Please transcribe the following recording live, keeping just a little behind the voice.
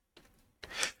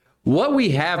What we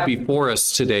have before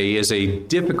us today is a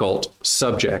difficult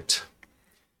subject.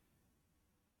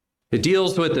 It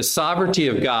deals with the sovereignty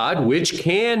of God, which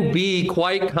can be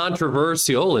quite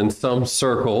controversial in some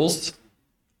circles.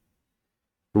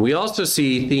 We also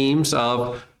see themes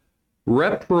of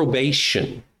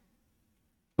reprobation,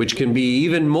 which can be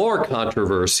even more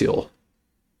controversial.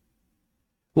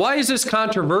 Why is this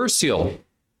controversial?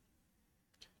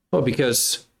 Well,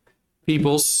 because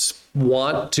people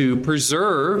want to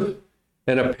preserve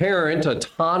an apparent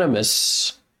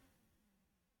autonomous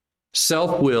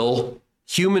self-will,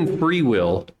 human free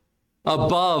will,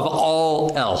 above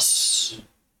all else.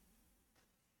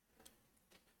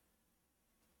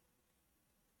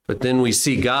 But then we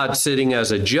see God sitting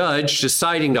as a judge,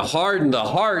 deciding to harden the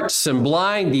hearts and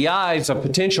blind the eyes of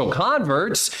potential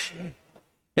converts.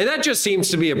 And that just seems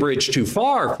to be a bridge too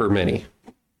far for many.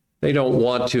 They don't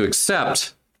want to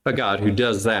accept a God who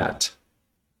does that.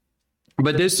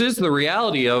 But this is the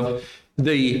reality of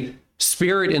the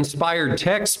Spirit-inspired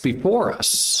text before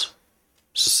us.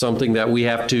 It's something that we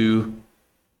have to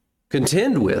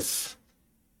contend with.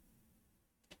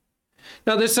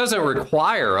 Now, this doesn't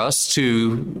require us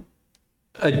to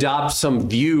adopt some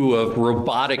view of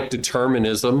robotic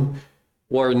determinism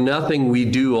where nothing we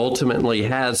do ultimately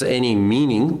has any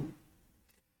meaning.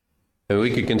 And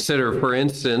we could consider, for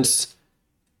instance,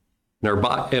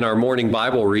 in our morning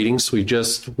Bible readings, we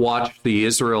just watched the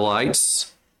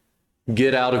Israelites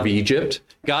get out of Egypt.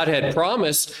 God had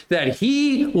promised that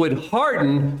he would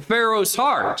harden Pharaoh's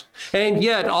heart. And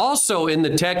yet also in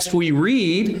the text we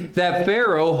read that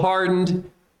Pharaoh hardened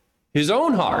his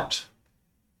own heart.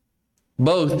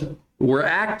 Both were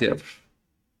active.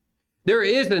 There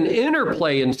is an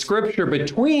interplay in Scripture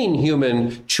between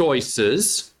human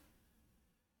choices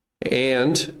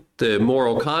and the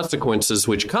moral consequences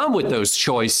which come with those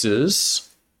choices,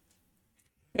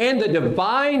 and the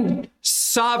divine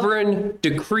sovereign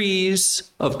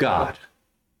decrees of God.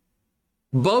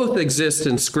 Both exist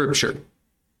in Scripture.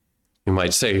 You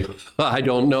might say, I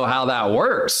don't know how that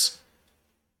works.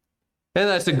 And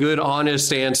that's a good,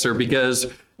 honest answer, because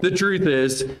the truth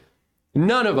is,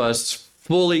 none of us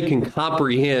fully can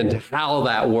comprehend how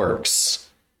that works.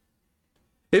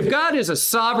 If God is a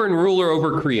sovereign ruler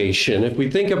over creation, if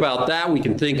we think about that, we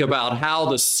can think about how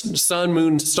the sun,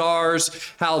 moon, stars,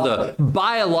 how the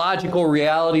biological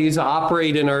realities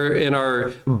operate in our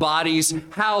bodies,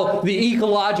 how the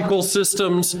ecological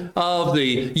systems of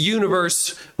the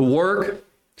universe work.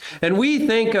 And we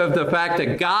think of the fact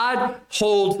that God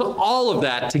holds all of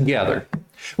that together.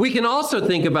 We can also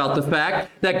think about the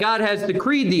fact that God has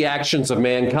decreed the actions of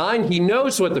mankind. He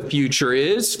knows what the future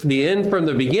is, the end from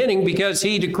the beginning, because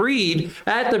he decreed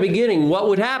at the beginning what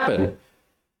would happen.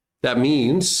 That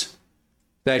means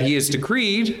that he has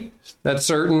decreed that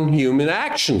certain human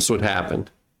actions would happen.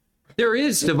 There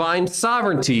is divine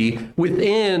sovereignty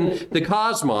within the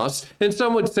cosmos, and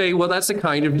some would say, well, that's a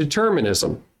kind of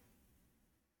determinism.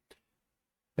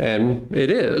 And it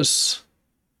is.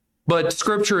 But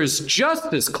Scripture is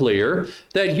just as clear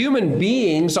that human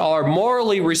beings are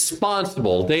morally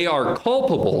responsible. They are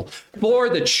culpable for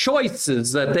the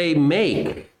choices that they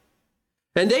make.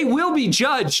 And they will be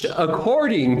judged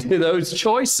according to those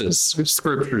choices,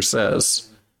 Scripture says.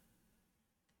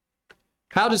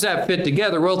 How does that fit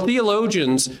together? Well,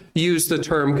 theologians use the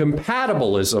term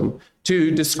compatibilism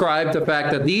to describe the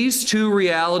fact that these two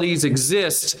realities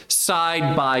exist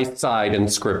side by side in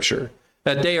Scripture,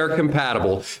 that they are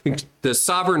compatible. The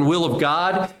sovereign will of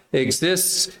God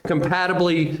exists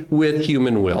compatibly with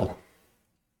human will.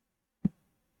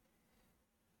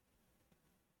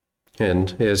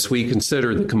 And as we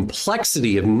consider the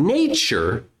complexity of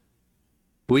nature,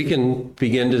 we can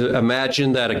begin to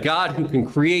imagine that a God who can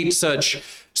create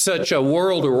such a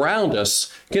world around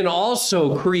us can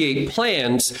also create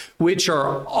plans which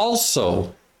are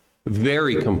also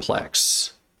very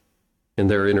complex in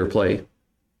their interplay.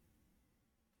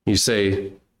 You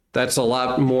say, that's a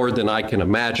lot more than I can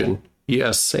imagine.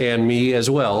 Yes, and me as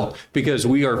well, because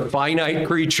we are finite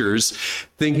creatures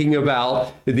thinking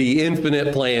about the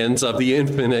infinite plans of the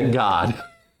infinite God.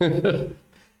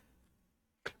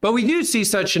 But we do see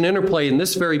such an interplay in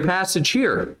this very passage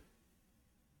here.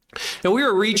 And we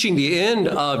are reaching the end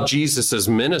of Jesus'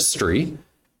 ministry.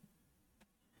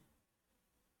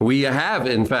 We have,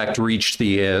 in fact, reached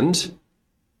the end.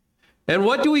 And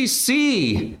what do we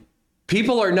see?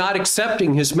 People are not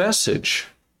accepting his message.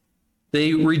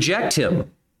 They reject him.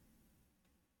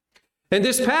 And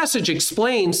this passage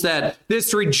explains that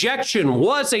this rejection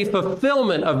was a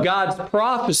fulfillment of God's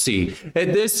prophecy.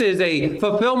 And this is a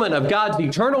fulfillment of God's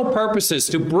eternal purposes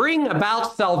to bring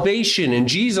about salvation in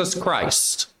Jesus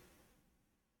Christ.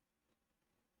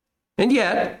 And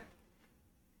yet,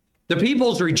 the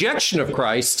people's rejection of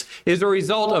Christ is a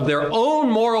result of their own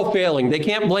moral failing. They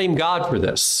can't blame God for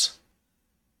this.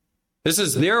 This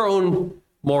is their own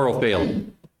moral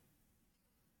failing.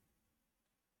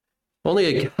 Only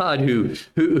a God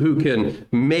who can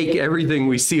make everything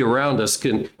we see around us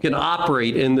can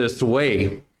operate in this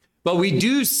way. But we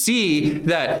do see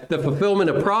that the fulfillment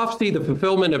of prophecy, the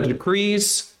fulfillment of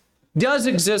decrees, does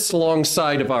exist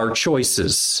alongside of our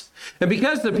choices. And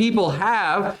because the people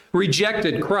have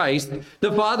rejected Christ,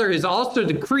 the Father has also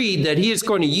decreed that he is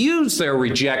going to use their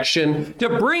rejection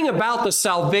to bring about the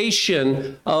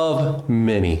salvation of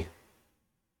many.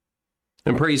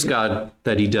 And praise God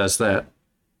that he does that.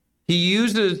 He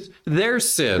uses their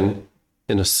sin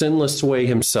in a sinless way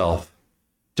himself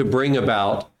to bring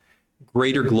about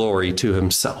greater glory to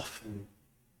himself.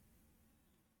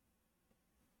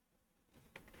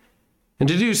 And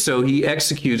to do so, he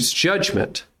executes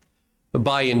judgment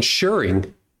by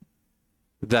ensuring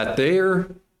that their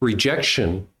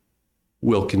rejection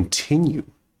will continue.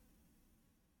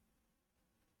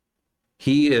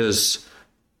 He is,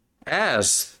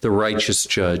 as the righteous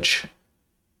judge,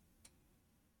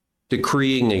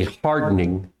 decreeing a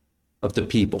hardening of the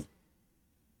people.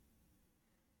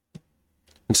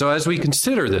 And so as we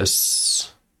consider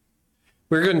this,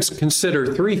 we're going to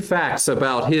consider three facts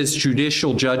about his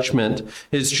judicial judgment,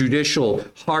 his judicial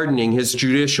hardening, his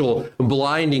judicial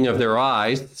blinding of their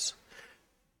eyes.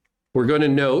 We're going to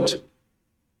note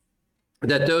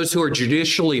that those who are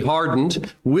judicially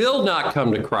hardened will not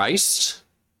come to Christ.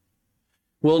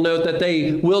 We'll note that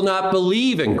they will not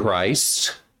believe in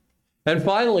Christ. And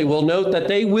finally, we'll note that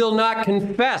they will not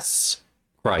confess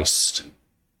Christ.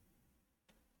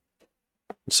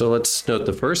 So let's note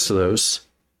the first of those.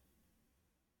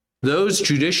 Those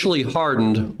judicially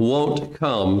hardened won't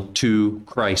come to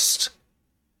Christ.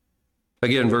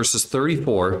 Again, verses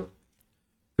 34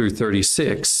 through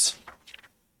 36.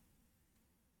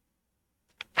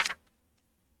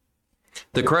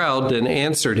 The crowd then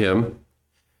answered him,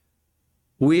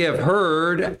 "We have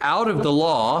heard out of the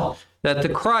law that the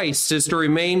Christ is to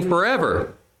remain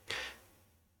forever.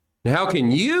 How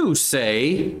can you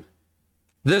say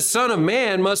the Son of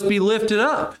Man must be lifted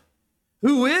up?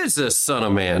 Who is this Son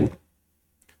of Man?"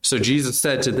 So Jesus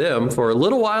said to them, "For a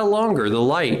little while longer the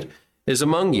light is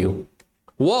among you.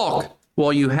 Walk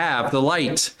while you have the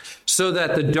light, so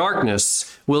that the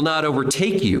darkness will not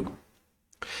overtake you.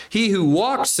 He who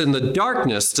walks in the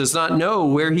darkness does not know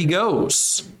where he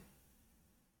goes.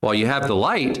 While you have the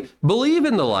light, believe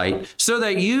in the light, so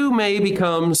that you may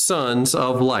become sons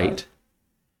of light."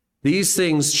 These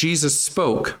things Jesus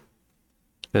spoke,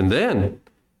 and then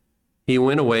he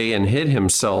went away and hid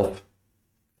himself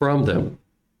from them.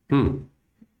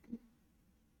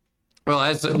 Well,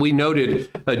 as we noted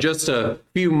just a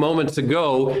few moments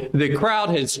ago, the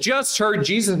crowd has just heard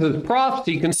Jesus'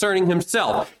 prophecy concerning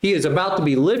himself. He is about to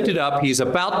be lifted up. He's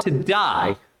about to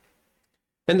die.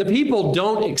 And the people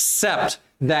don't accept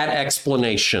that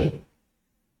explanation.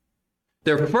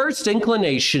 Their first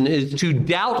inclination is to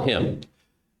doubt him.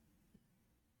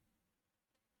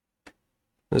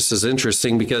 This is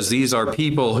interesting because these are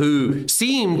people who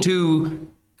seem to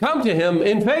come to him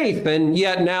in faith, and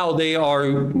yet now they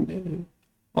are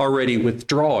already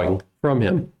withdrawing from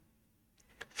him.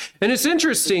 And it's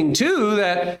interesting, too,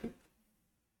 that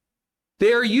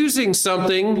they are using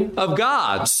something of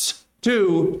God's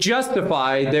to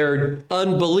justify their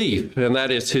unbelief, and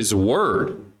that is his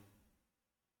word.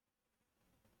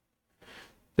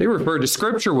 They refer to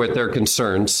Scripture with their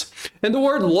concerns. And the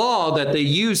word law that they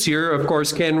use here, of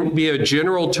course, can be a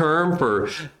general term for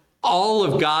all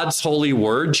of God's holy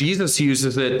word. Jesus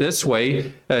uses it this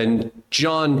way in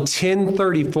John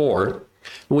 10:34.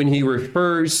 When he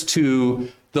refers to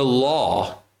the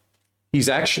law, he's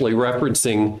actually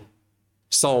referencing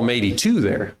Psalm 82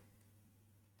 there.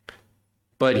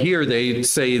 But here they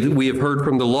say that we have heard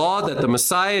from the law that the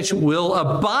Messiah will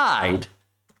abide.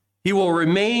 He will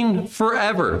remain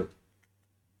forever.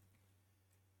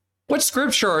 What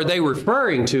scripture are they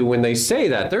referring to when they say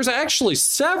that? There's actually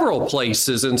several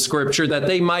places in Scripture that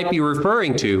they might be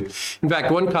referring to. In fact,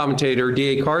 one commentator,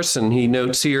 D.A. Carson, he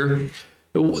notes here,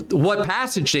 what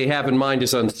passage they have in mind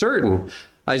is uncertain.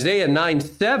 Isaiah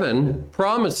 9:7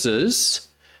 promises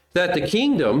that the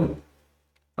kingdom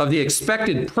of the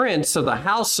expected prince of the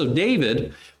house of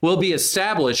David will be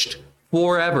established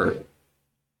forever.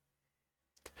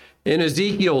 In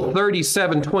Ezekiel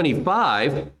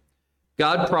 37:25,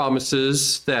 God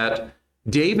promises that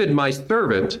David, my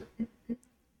servant,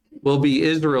 will be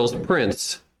Israel's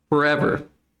prince forever.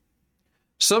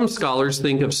 Some scholars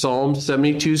think of Psalm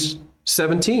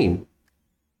 72:17.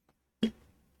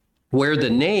 where the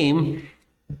name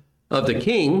of the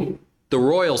king, the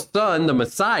royal son, the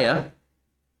Messiah,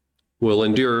 will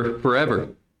endure forever.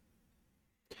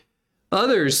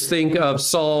 Others think of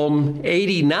Psalm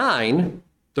 89,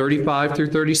 35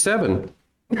 through 37,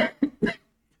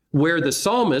 where the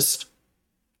psalmist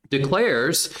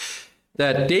declares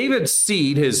that David's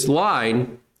seed, his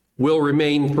line, will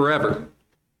remain forever.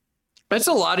 That's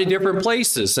a lot of different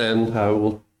places, and I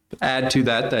will add to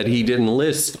that he didn't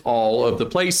list all of the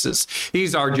places.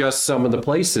 These are just some of the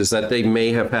places that they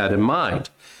may have had in mind.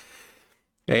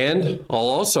 And I'll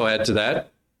also add to that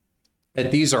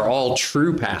these are all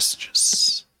true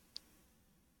passages.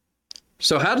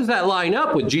 So how does that line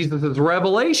up with Jesus'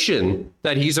 revelation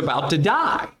that he's about to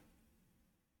die?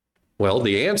 Well,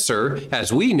 the answer,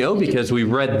 as we know because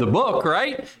we've read the book,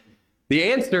 right? The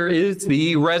answer is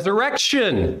the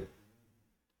resurrection.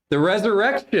 The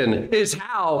resurrection is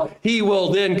how he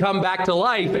will then come back to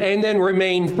life and then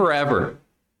remain forever.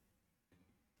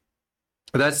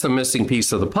 That's the missing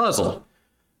piece of the puzzle.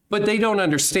 But they don't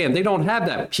understand. They don't have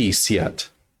that piece yet.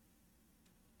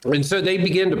 And so they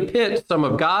begin to pit some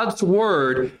of God's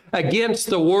word against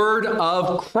the word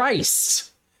of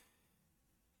Christ.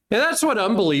 And that's what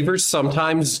unbelievers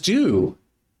sometimes do.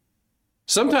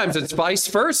 Sometimes it's vice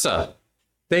versa.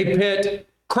 They pit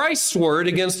Christ's word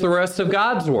against the rest of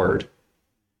God's word.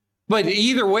 But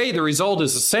either way, the result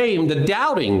is the same, the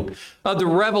doubting of the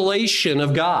revelation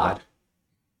of God.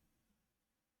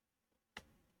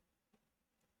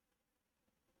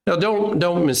 Now,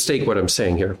 don't mistake what I'm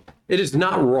saying here. It is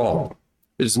not wrong.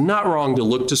 It is not wrong to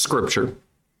look to Scripture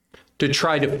to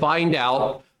try to find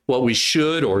out what we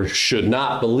should or should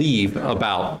not believe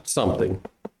about something.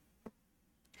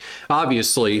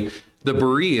 Obviously, the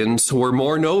Bereans were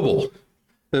more noble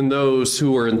than those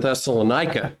who were in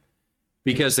Thessalonica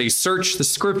because they searched the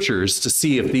Scriptures to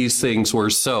see if these things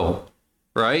were so,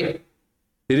 right?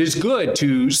 It is good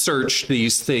to search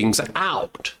these things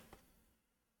out.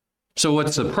 So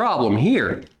what's the problem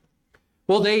here?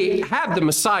 Well, they have the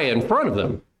Messiah in front of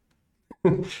them.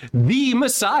 The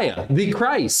Messiah, the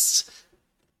Christ.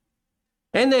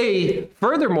 And they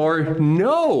furthermore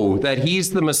know that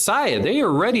he's the Messiah. They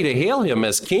are ready to hail him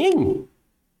as king.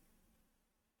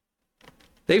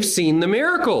 They've seen the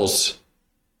miracles.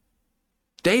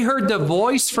 They heard the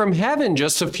voice from heaven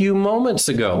just a few moments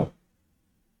ago.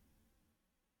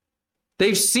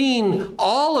 They've seen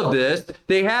all of this.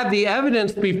 They have the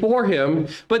evidence before him,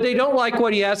 but they don't like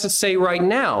what he has to say right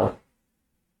now.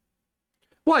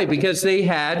 Why? Because they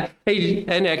had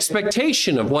an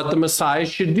expectation of what the Messiah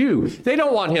should do. They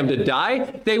don't want him to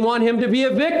die. They want him to be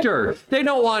a victor. They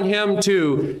don't want him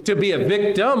to be a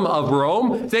victim of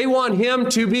Rome. They want him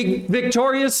to be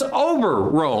victorious over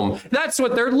Rome. That's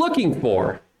what they're looking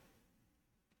for.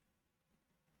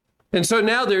 And so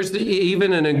now there's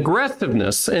even an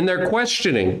aggressiveness in their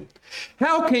questioning.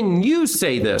 How can you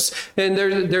say this? And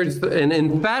there's an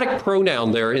emphatic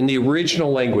pronoun there in the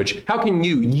original language. How can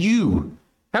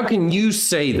how can you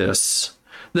say this?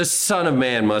 The Son of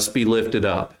Man must be lifted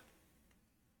up.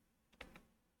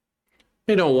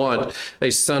 They don't want a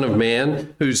Son of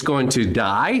Man who's going to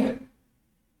die.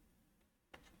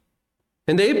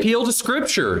 And they appeal to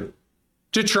Scripture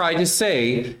to try to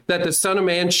say that the Son of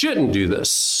Man shouldn't do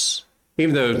this,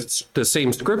 even though the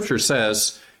same Scripture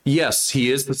says, yes, he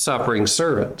is the suffering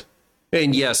servant,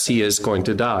 and yes, he is going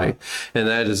to die. And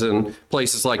that is in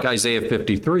places like Isaiah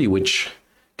 53, which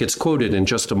gets quoted in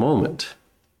just a moment.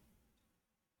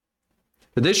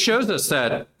 But this shows us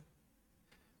that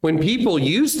when people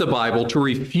use the Bible to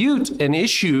refute an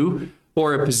issue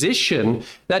or a position,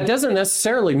 that doesn't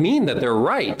necessarily mean that they're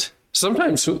right.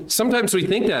 Sometimes we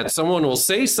think that someone will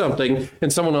say something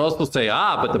and someone else will say,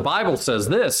 but the Bible says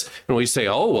this. And we say,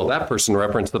 oh, well, that person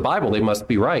referenced the Bible. They must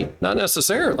be right. Not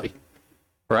necessarily,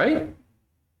 right?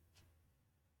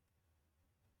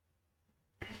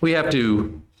 We have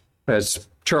to, as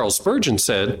Charles Spurgeon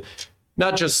said,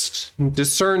 not just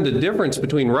discern the difference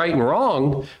between right and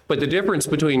wrong, but the difference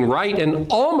between right and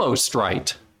almost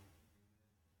right.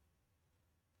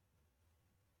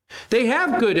 They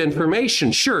have good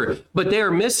information, sure, but they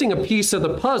are missing a piece of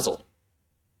the puzzle.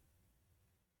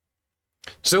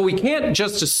 So we can't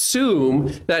just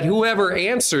assume that whoever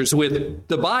answers with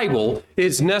the Bible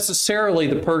is necessarily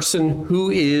the person who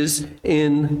is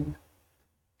in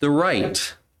the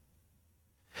right.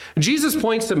 Jesus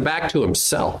points them back to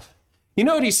himself. You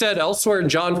know what he said elsewhere in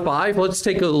John 5? Let's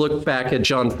take a look back at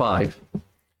John 5.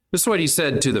 This is what he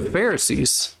said to the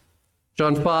Pharisees.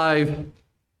 John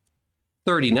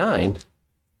 5:39.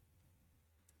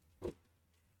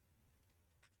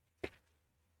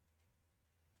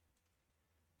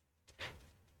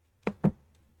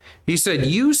 He said,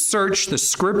 you search the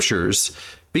scriptures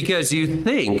because you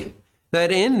think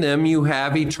that in them you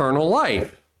have eternal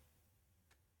life.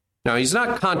 Now, he's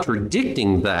not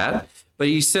contradicting that, but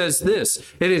he says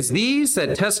this, it is these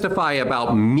that testify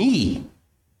about me.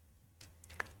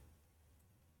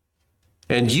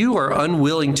 And you are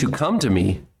unwilling to come to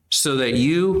me so that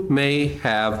you may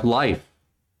have life.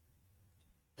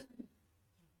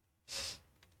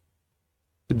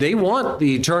 They want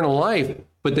the eternal life,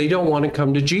 but they don't want to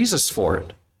come to Jesus for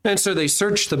it. And so they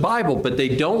search the Bible, but they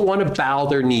don't want to bow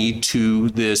their knee to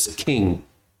this king.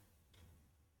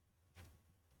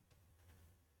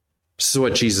 This is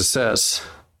what Jesus says.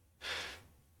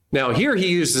 Now, here he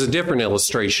uses a different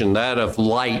illustration, that of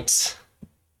light.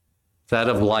 That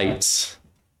of light.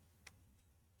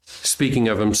 Speaking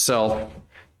of himself,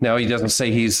 now he doesn't say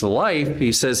he's the life,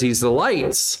 he says he's the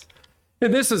lights.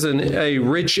 And this is a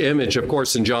rich image, of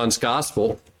course, in John's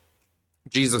gospel.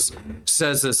 Jesus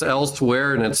says this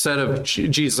elsewhere, and it's said of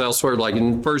Jesus elsewhere, like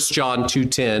in 1 John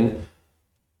 2:10.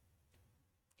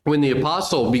 When the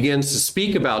apostle begins to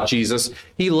speak about Jesus,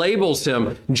 he labels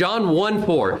him, John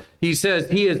 1:4. He says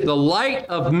he is the light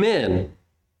of men.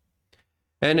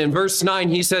 And in verse 9,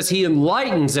 he says he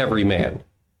enlightens every man.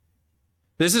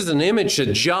 This is an image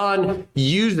that John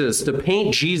uses to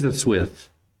paint Jesus with.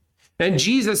 And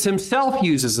Jesus himself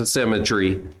uses this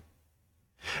imagery.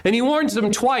 And he warns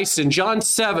them twice in John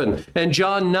 7 and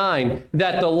John 9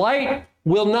 that the light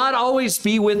will not always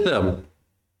be with them.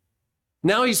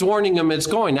 Now he's warning them it's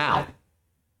going out.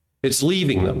 It's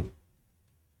leaving them.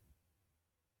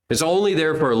 It's only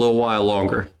there for a little while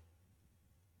longer.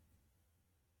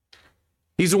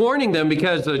 He's warning them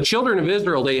because the children of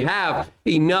Israel, they have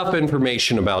enough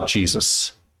information about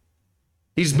Jesus.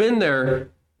 He's been there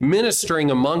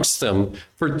ministering amongst them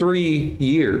for 3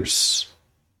 years.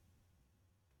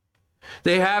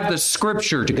 They have the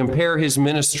scripture to compare his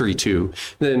ministry to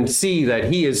and see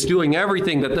that he is doing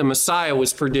everything that the Messiah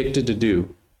was predicted to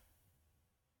do.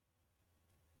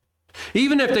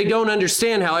 Even if they don't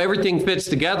understand how everything fits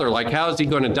together, like how is he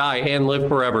going to die and live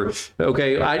forever?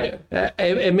 Okay,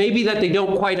 it may be that they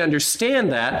don't quite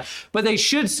understand that, but they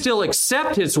should still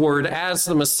accept his word as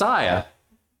the Messiah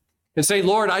and say,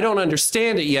 Lord, I don't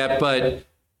understand it yet, but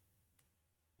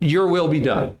your will be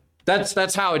done.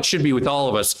 That's how it should be with all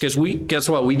of us, because guess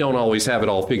what? We don't always have it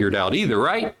all figured out either,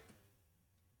 right?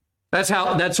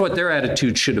 That's what their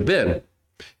attitude should have been.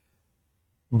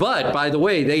 But, by the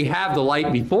way, they have the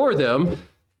light before them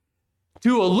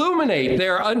to illuminate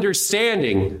their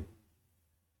understanding.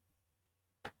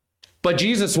 But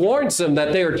Jesus warns them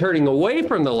that they are turning away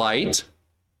from the light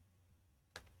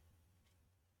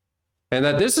and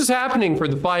that this is happening for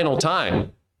the final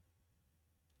time.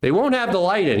 They won't have the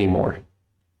light anymore.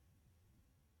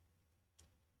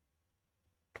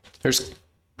 There's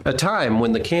a time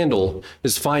when the candle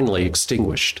is finally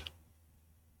extinguished.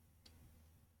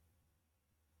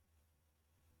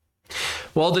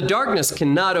 While the darkness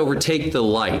cannot overtake the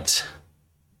light,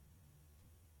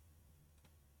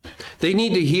 they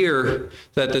need to hear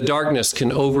that the darkness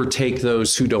can overtake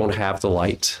those who don't have the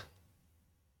light.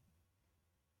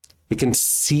 It can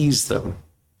seize them.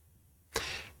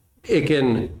 It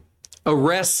can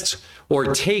arrest or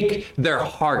take their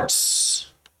hearts.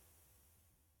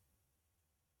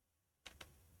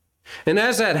 And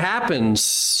as that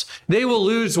happens, they will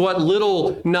lose what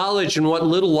little knowledge and what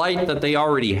little light that they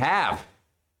already have.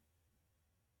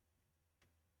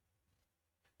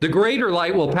 The greater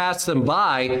light will pass them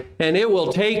by, and it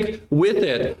will take with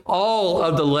it all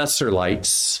of the lesser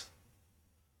lights,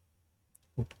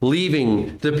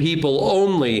 leaving the people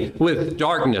only with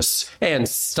darkness and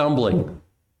stumbling.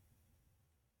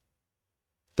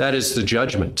 That is the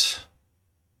judgment.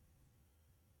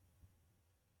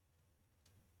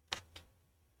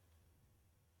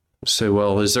 Say,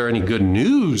 well, is there any good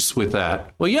news with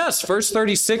that? Well, yes, verse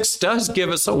 36 does give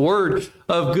us a word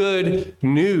of good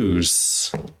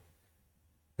news.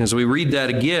 As we read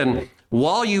that again,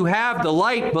 while you have the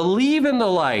light, believe in the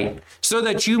light, so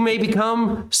that you may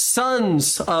become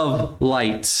sons of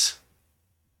light.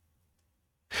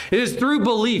 It is through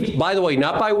belief, by the way,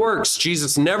 not by works.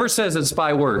 Jesus never says it's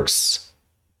by works.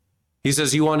 He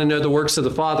says, you want to know the works of the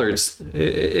Father?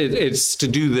 It's to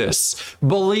do this.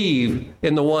 Believe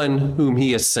in the one whom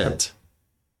he has sent.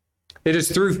 It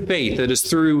is through faith. It is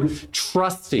through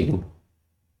trusting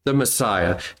the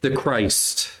Messiah, the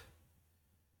Christ,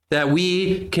 that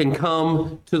we can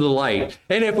come to the light.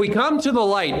 And if we come to the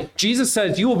light, Jesus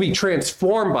says you will be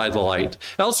transformed by the light.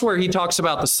 Elsewhere, he talks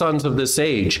about the sons of this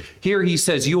age. Here he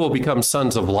says you will become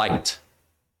sons of light.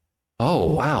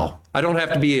 Oh, wow. I don't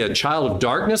have to be a child of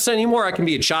darkness anymore. I can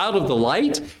be a child of the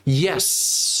light?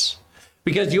 Yes.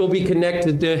 because you'll be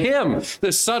connected to him,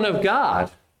 the Son of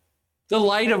God, the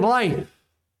light of life.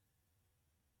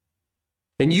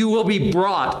 And you will be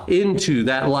brought into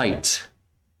that light.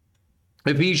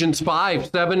 Ephesians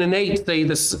 5, 7, and 8 say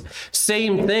the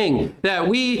same thing, that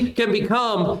we can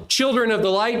become children of the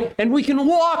light and we can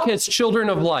walk as children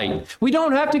of light. We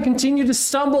don't have to continue to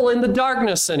stumble in the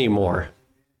darkness anymore.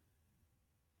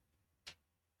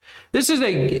 This is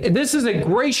a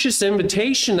gracious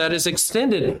invitation that is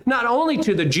extended not only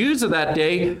to the Jews of that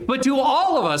day, but to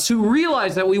all of us who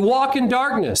realize that we walk in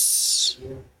darkness.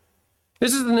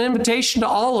 This is an invitation to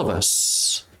all of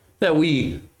us that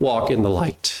we walk in the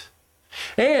light.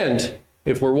 And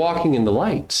if we're walking in the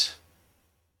light,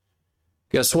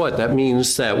 guess what? That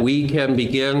means that we can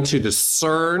begin to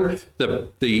discern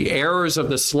the errors of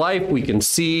this life. We can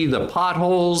see the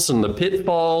potholes and the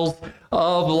pitfalls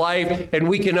of life, and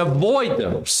we can avoid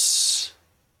those.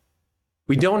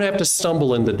 We don't have to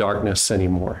stumble in the darkness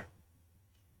anymore.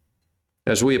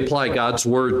 As we apply God's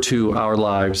word to our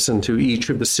lives and to each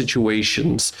of the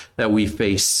situations that we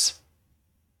face.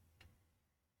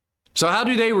 So how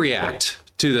do they react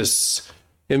to this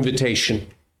invitation?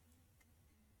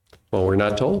 Well, we're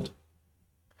not told.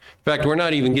 In fact, we're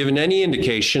not even given any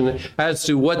indication as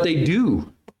to what they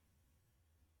do.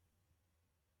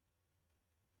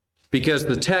 Because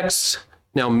the text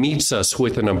now meets us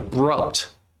with an abrupt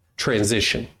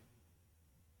transition.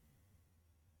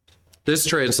 This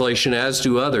translation, as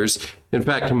do others, in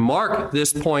fact, mark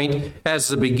this point as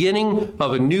the beginning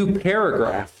of a new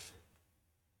paragraph.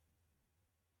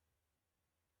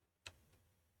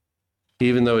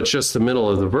 Even though it's just the middle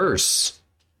of the verse.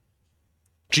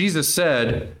 Jesus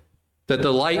said that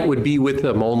the light would be with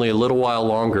them only a little while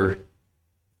longer,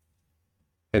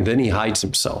 and then he hides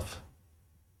himself.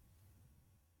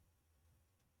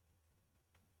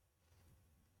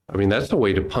 I mean, that's a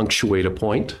way to punctuate a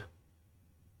point.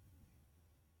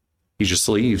 He just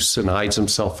leaves and hides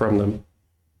himself from them.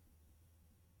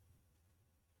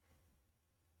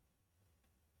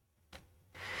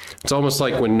 It's almost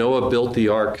like when Noah built the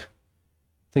ark.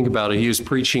 Think about it. He was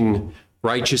preaching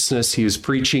righteousness. He was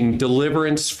preaching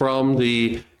deliverance from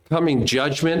the coming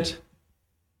judgment.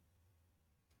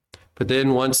 But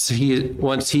then once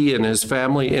he and his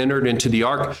family entered into the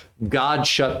ark, God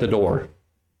shut the door.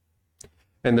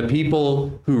 And the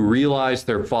people who realized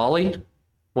their folly,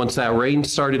 once that rain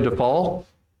started to fall,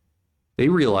 they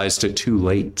realized it too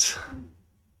late.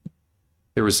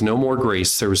 There was no more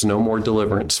grace. There was no more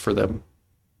deliverance for them.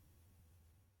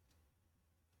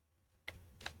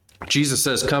 Jesus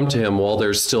says, come to him while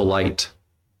there's still light.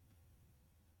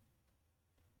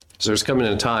 So there's coming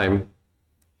a time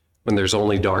when there's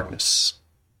only darkness.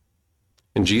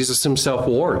 And Jesus himself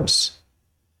warns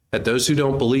that those who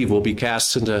don't believe will be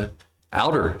cast into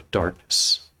outer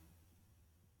darkness,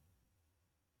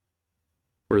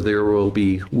 where there will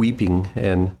be weeping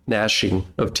and gnashing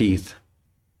of teeth.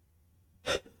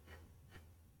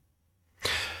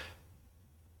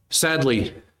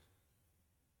 Sadly,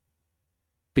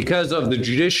 because of the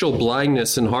judicial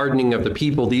blindness and hardening of the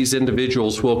people, these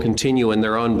individuals will continue in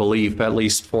their unbelief, at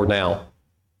least for now.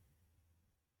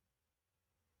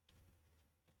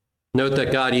 Note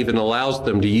that God even allows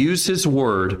them to use his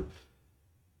word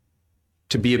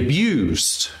to be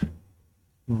abused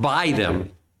by them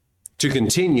to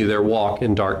continue their walk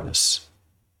in darkness,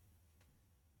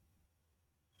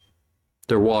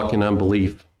 their walk in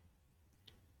unbelief.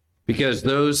 Because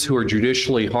those who are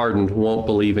judicially hardened won't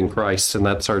believe in Christ, and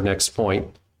that's our next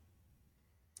point.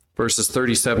 Verses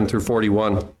 37 through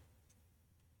 41.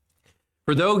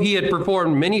 For though he had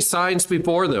performed many signs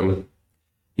before them,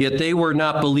 yet they were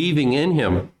not believing in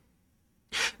him.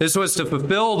 This was to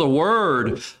fulfill the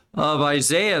word of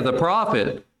Isaiah the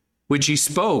prophet, which he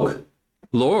spoke,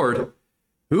 Lord,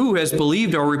 who has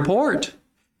believed our report?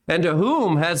 And to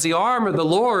whom has the arm of the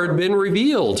Lord been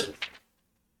revealed?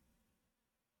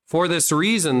 For this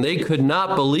reason, they could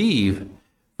not believe.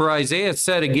 For Isaiah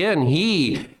said again,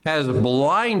 he has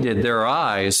blinded their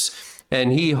eyes,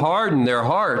 and he hardened their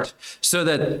heart, so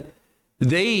that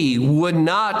they would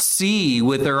not see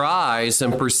with their eyes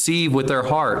and perceive with their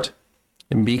heart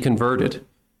and be converted,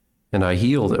 and I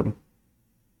heal them.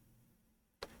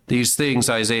 These things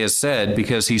Isaiah said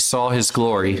because he saw his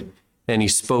glory, and he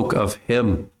spoke of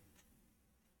him.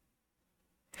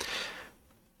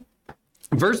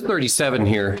 Verse 37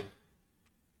 here,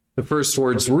 the first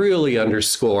words really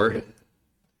underscore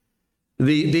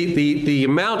the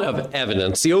amount of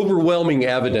evidence, the overwhelming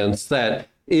evidence that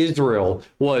Israel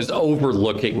was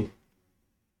overlooking.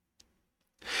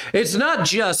 It's not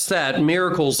just that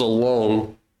miracles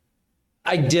alone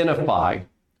identify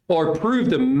or prove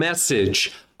the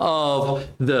message of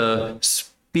the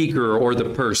speaker or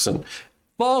the person.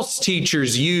 False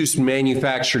teachers used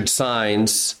manufactured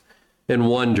signs and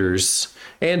wonders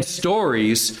and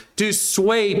stories to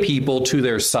sway people to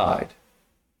their side.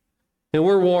 And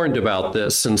we're warned about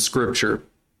this in Scripture.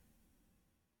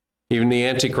 Even the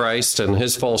Antichrist and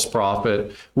his false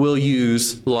prophet will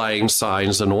use lying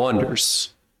signs and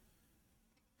wonders.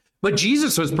 But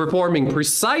Jesus was performing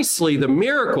precisely the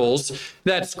miracles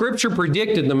that Scripture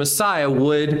predicted the Messiah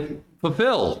would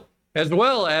fulfill, as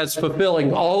well as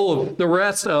fulfilling all of the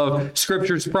rest of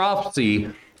Scripture's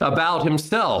prophecy about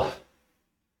himself.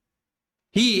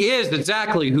 He is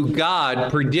exactly who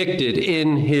God predicted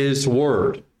in his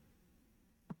word.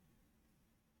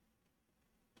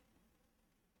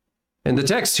 And the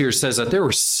text here says that there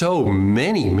were so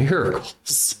many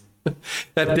miracles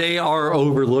that they are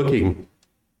overlooking.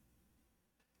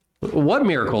 What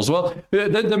miracles? Well,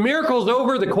 the miracles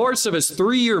over the course of his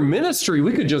 3-year ministry,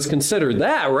 we could just consider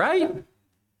that, right?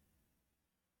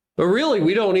 But really,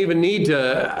 we don't even need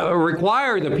to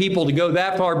require the people to go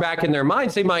that far back in their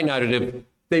minds. They might not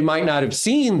have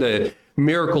seen the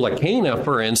miracle at Cana,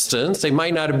 for instance. They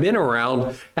might not have been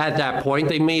around at that point.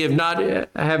 They may have not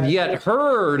have yet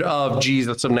heard of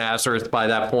Jesus of Nazareth by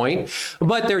that point,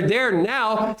 but they're there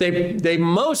now. They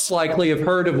most likely have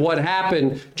heard of what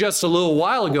happened just a little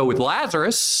while ago with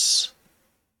Lazarus,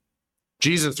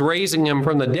 Jesus raising him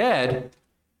from the dead.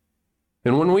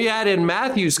 And when we add in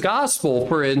Matthew's gospel,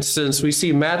 for instance, we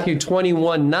see Matthew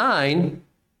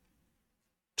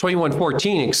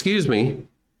 21:14,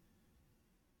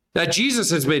 that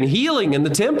Jesus has been healing in the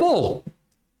temple.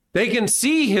 They can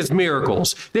see his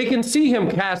miracles. They can see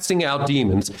him casting out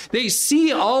demons. They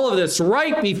see all of this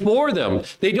right before them.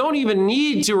 They don't even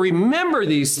need to remember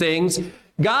these things.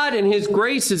 God in his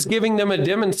grace is giving them a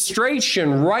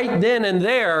demonstration right then and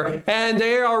there, and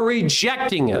they are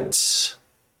rejecting it.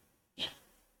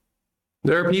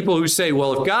 There are people who say,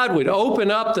 well, if God would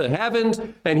open up the heavens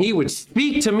and he would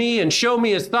speak to me and show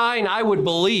me a sign, I would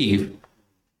believe.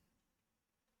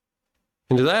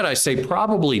 And to that I say,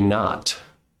 probably not.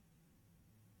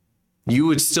 You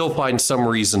would still find some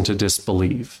reason to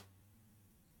disbelieve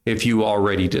if you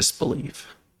already disbelieve.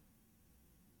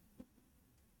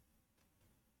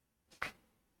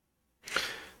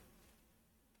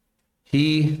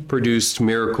 He produced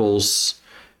miracles,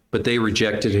 but they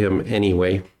rejected him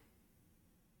anyway.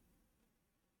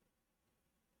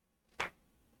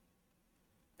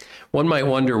 One might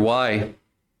wonder why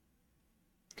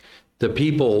the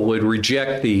people would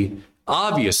reject the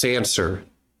obvious answer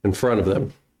in front of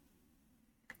them.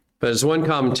 But as one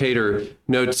commentator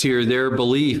notes here, their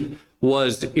belief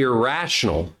was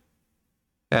irrational,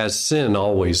 as sin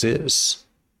always is.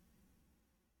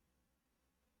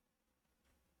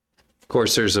 Of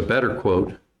course, there's a better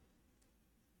quote.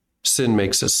 Sin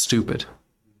makes us stupid.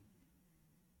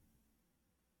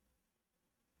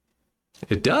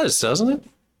 It does, doesn't it?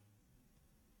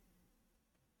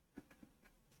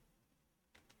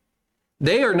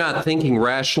 They are not thinking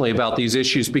rationally about these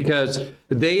issues because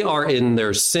they are in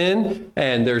their sin,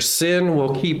 and their sin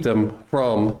will keep them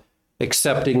from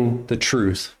accepting the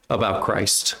truth about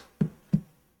Christ.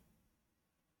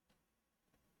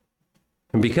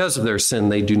 And because of their sin,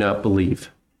 they do not believe.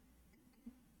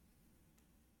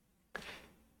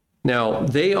 Now,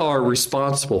 they are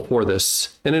responsible for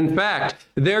this. And in fact,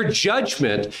 their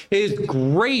judgment is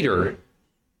greater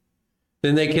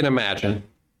than they can imagine.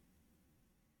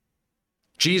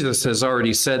 Jesus has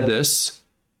already said this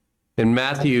in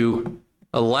Matthew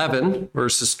 11,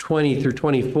 verses 20 through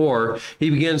 24. He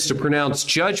begins to pronounce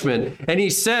judgment, and he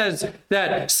says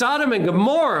that Sodom and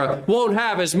Gomorrah won't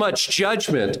have as much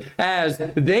judgment as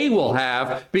they will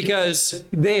have because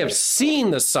they have seen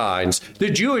the signs.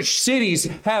 The Jewish cities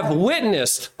have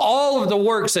witnessed all of the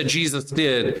works that Jesus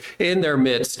did in their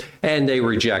midst, and they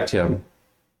reject him.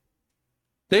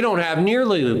 They don't have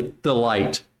nearly the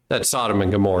light that Sodom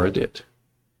and Gomorrah did.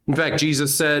 In fact,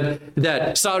 Jesus said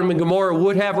that Sodom and Gomorrah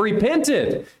would have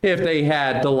repented if they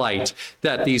had the light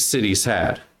that these cities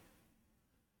had.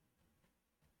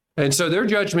 And so their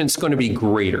judgment's going to be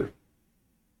greater.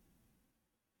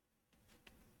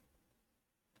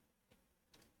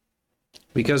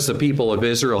 Because the people of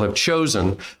Israel have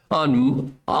chosen,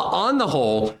 on the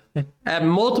whole, at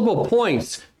multiple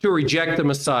points to reject the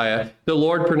Messiah, the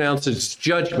Lord pronounces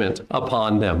judgment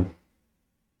upon them.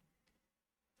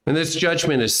 And this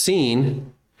judgment is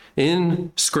seen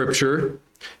in Scripture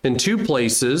in two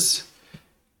places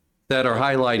that are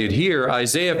highlighted here,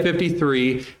 Isaiah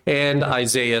 53 and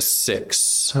Isaiah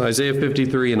 6. Isaiah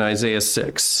 53 and Isaiah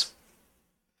 6.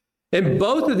 In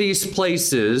both of these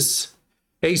places,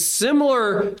 A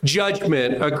similar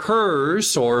judgment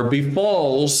occurs or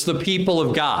befalls the people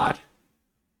of God,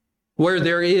 where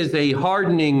there is a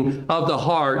hardening of the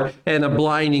heart and a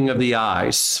blinding of the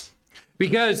eyes,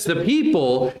 because the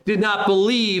people did not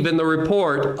believe in the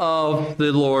report of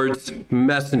the Lord's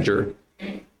messenger.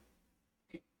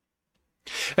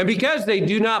 And because they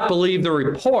do not believe the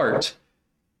report,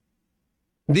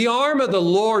 the arm of the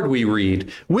Lord, we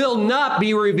read, will not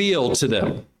be revealed to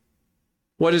them.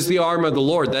 What is the arm of the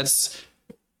Lord? That's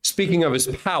speaking of his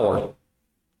power.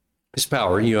 His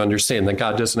power, you understand that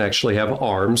God doesn't actually have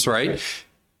arms, right?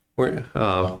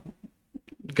 God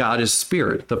is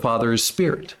spirit. The Father is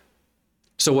spirit.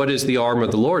 So what is the arm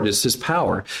of the Lord? It's his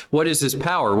power. What is his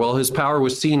power? Well, his power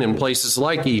was seen in places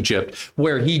like Egypt,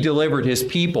 where he delivered his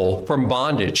people from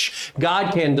bondage.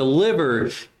 God can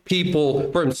deliver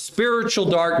people from spiritual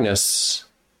darkness,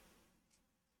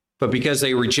 but because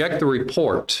they reject the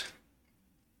report,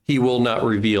 he will not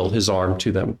reveal his arm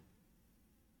to them.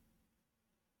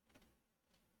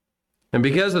 And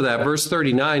because of that, verse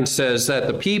 39 says that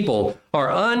the people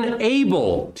are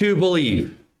unable to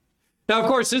believe. Now, of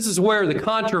course, this is where the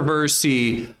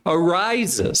controversy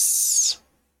arises.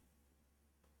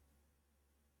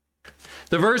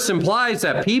 The verse implies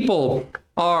that people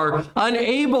are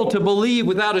unable to believe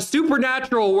without a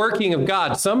supernatural working of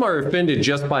God. Some are offended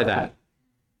just by that.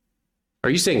 Are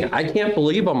you saying, I can't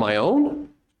believe on my own?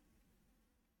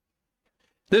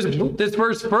 This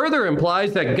verse further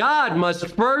implies that God must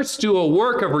first do a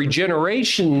work of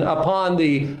regeneration upon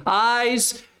the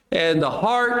eyes and the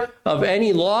heart of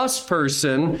any lost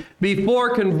person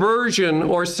before conversion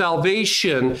or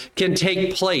salvation can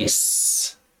take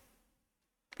place,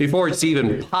 before it's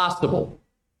even possible.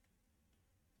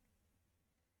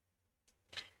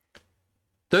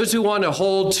 Those who want to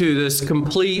hold to this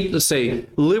complete, let's say,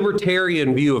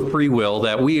 libertarian view of free will,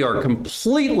 that we are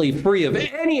completely free of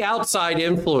any outside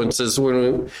influences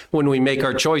when we make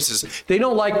our choices, they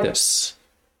don't like this.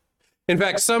 In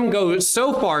fact, some go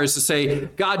so far as to say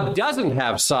God doesn't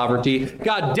have sovereignty,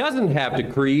 God doesn't have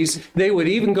decrees. They would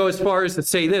even go as far as to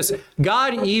say this: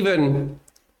 God even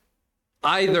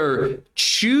either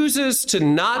chooses to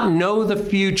not know the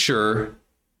future,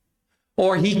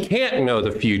 or he can't know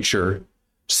the future,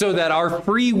 so that our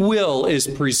free will is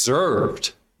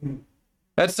preserved.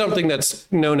 That's something that's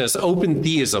known as open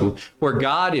theism, where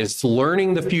God is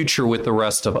learning the future with the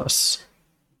rest of us.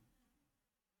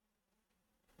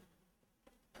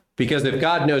 Because if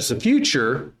God knows the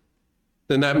future,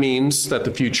 then that means that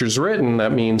the future's written.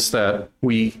 That means that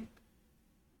we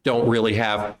don't really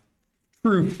have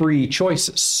true free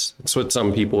choices. That's what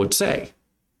some people would say.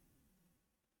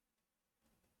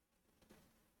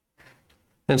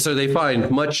 And so they find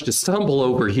much to stumble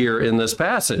over here in this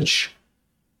passage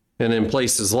and in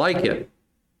places like it.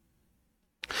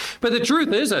 But the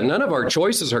truth is that none of our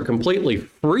choices are completely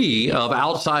free of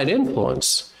outside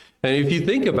influence. And if you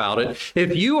think about it,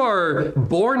 if you are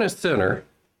born a sinner,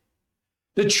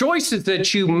 the choices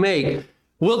that you make,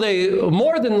 will they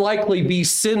more than likely be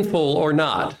sinful or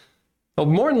not? Well,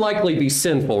 more than likely be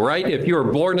sinful, right? If you are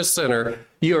born a sinner,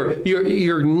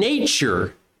 your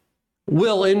nature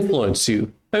will influence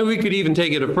you. And we could even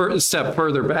take it a step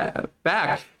further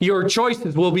back. Your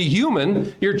choices will be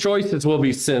human. Your choices will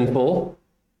be sinful.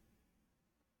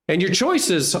 And your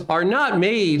choices are not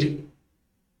made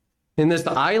in this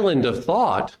island of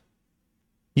thought.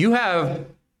 You have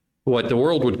what the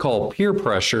world would call peer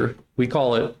pressure. We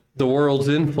call it the world's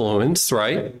influence,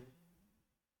 right?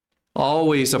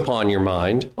 Always upon your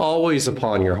mind, always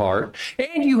upon your heart.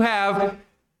 And you have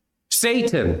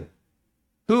Satan,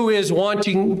 who is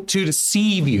wanting to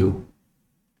deceive you.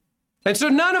 And so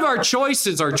none of our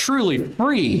choices are truly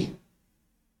free.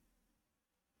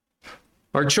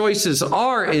 Our choices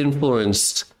are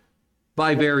influenced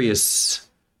by various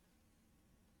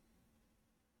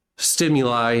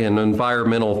stimuli and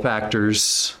environmental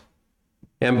factors,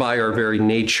 and by our very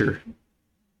nature.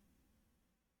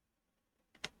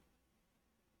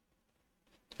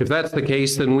 If that's the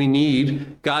case, then we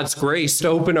need God's grace to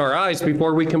open our eyes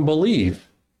before we can believe.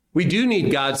 We do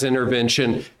need God's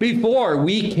intervention before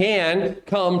we can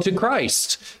come to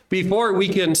Christ, before we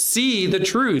can see the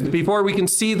truth, before we can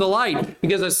see the light.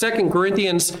 Because as 2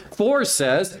 Corinthians 4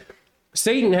 says,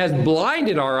 Satan has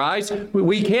blinded our eyes.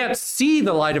 We can't see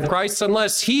the light of Christ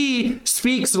unless he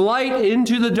speaks light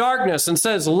into the darkness and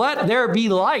says, "Let there be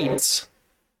light."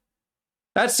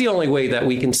 That's the only way that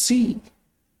we can see.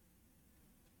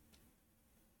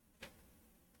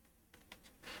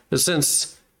 But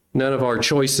since none of our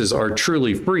choices are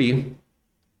truly free,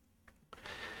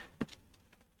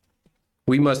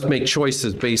 we must make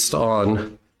choices based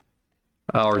on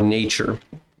our nature.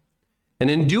 And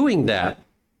in doing that,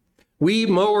 we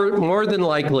more than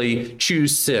likely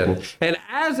choose sin. And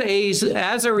as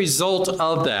a result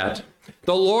of that,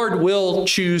 the Lord will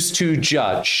choose to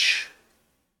judge.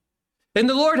 And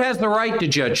the Lord has the right to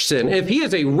judge sin. If he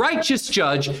is a righteous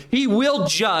judge, he will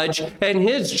judge, and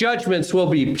his judgments will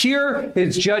be pure,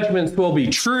 his judgments will be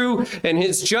true, and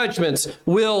his judgments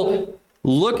will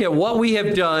look at what we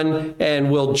have done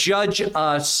and will judge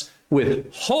us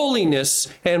with holiness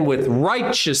and with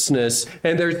righteousness.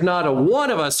 And there's not a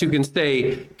one of us who can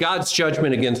say, God's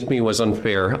judgment against me was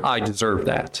unfair. I deserve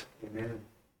that. Amen.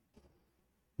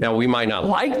 Now, we might not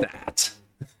like that,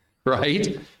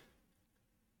 right?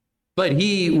 But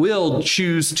he will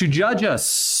choose to judge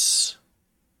us.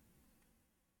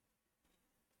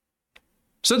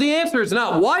 So the answer is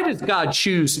not, why does God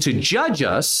choose to judge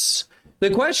us?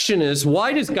 The question is,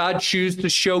 why does God choose to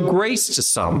show grace to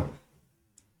some?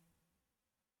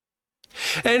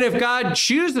 And if God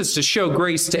chooses to show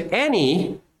grace to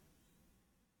any,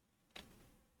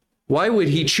 why would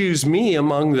he choose me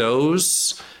among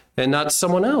those and not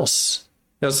someone else?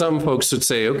 Now, some folks would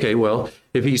say, okay, well,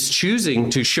 if he's choosing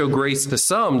to show grace to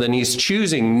some, then he's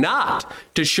choosing not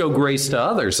to show grace to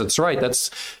others. That's right.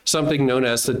 That's something known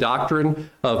as the doctrine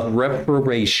of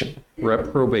reprobation.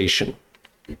 Reprobation.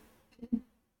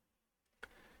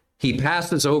 He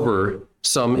passes over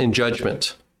some in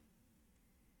judgment.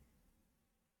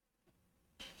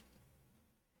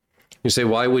 You say,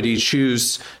 why would he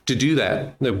choose to do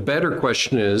that? The better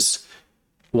question is,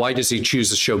 why does he choose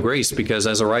to show grace? Because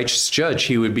as a righteous judge,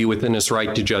 he would be within his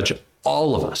right to judge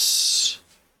all of us.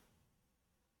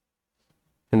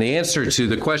 And the answer to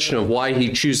the question of why he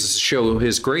chooses to show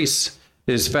his grace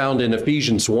is found in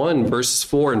Ephesians 1, verses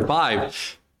 4 and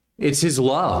 5. It's his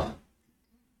love.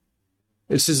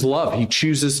 It's his love. He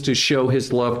chooses to show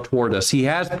his love toward us. He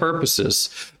has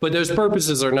purposes, but those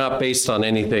purposes are not based on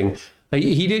anything.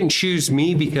 He didn't choose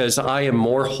me because I am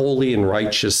more holy and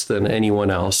righteous than anyone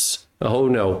else. Oh,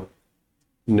 no.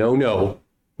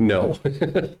 No.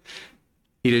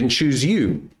 He didn't choose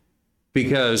you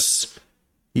because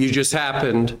you just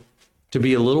happened to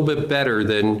be a little bit better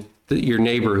than your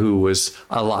neighbor who was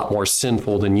a lot more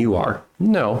sinful than you are.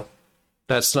 No,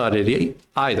 that's not it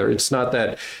either. It's not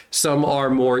that some are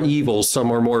more evil, some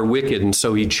are more wicked, and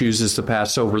so he chooses to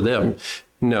pass over them.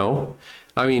 No.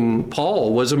 I mean,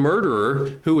 Paul was a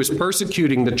murderer who was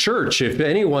persecuting the church. If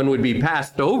anyone would be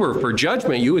passed over for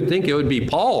judgment, you would think it would be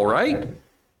Paul, right?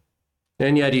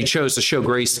 And yet he chose to show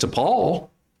grace to Paul.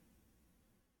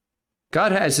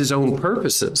 God has his own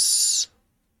purposes,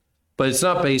 but it's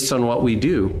not based on what we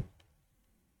do.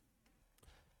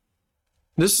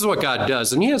 This is what God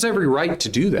does, and he has every right to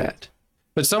do that.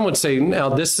 But some would say, now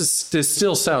this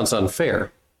still sounds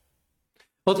unfair.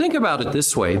 Well, think about it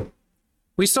this way.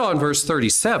 We saw in verse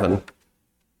 37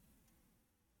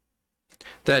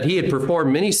 that he had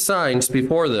performed many signs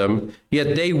before them,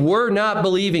 yet they were not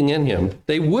believing in him.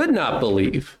 They would not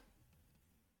believe.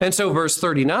 And so verse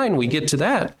 39, we get to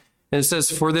that. And it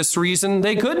says, for this reason,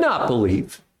 they could not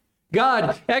believe.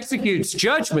 God executes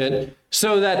judgment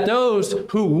so that those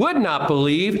who would not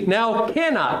believe now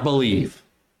cannot believe.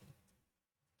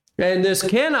 And this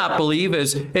cannot believe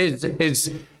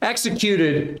is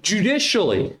executed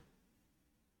judicially.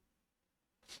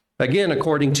 Again,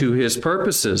 according to his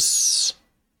purposes.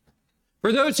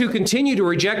 For those who continue to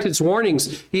reject his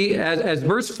warnings, he, as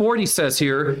verse 40 says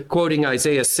here, quoting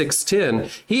Isaiah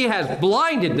 6:10, he has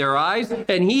blinded their eyes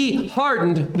and he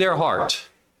hardened their heart.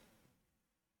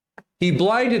 He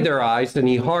blinded their eyes and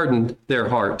he hardened their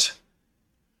heart.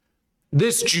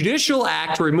 This judicial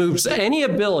act removes any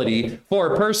ability for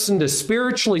a person to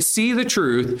spiritually see the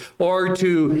truth or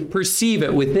to perceive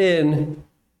it within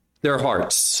their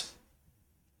hearts.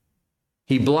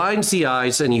 He blinds the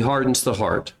eyes and he hardens the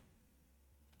heart.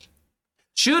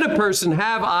 Should a person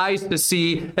have eyes to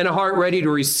see and a heart ready to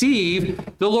receive,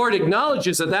 the Lord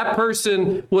acknowledges that that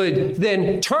person would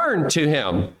then turn to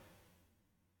him.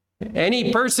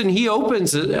 Any person he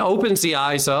opens the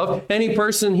eyes of, any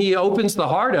person he opens the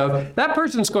heart of, that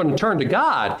person's going to turn to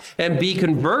God and be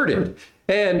converted.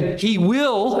 And he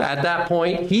will, at that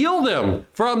point, heal them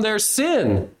from their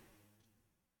sin,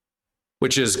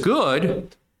 which is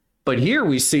good. But here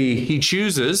we see he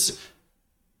chooses,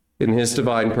 in his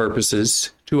divine purposes,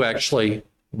 to actually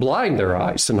blind their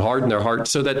eyes and harden their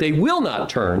hearts so that they will not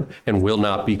turn and will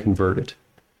not be converted.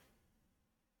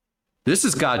 This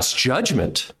is God's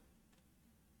judgment.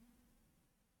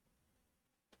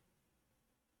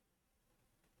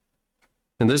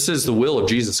 And this is the will of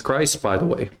Jesus Christ, by the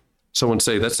way. Someone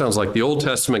say, that sounds like the Old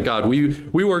Testament God. We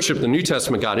we worship the New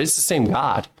Testament God. It's the same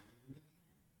God.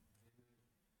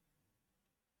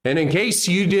 And in case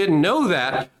you didn't know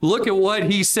that, look at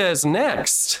what he says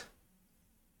next.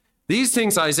 These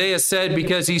things Isaiah said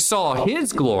because he saw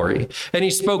his glory, and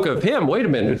he spoke of him. Wait a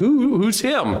minute, who's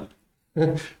him?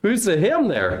 Who's the him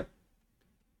there?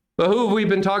 But who have we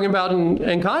been talking about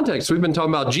in context? We've been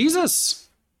talking about Jesus.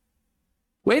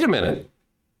 Wait a minute.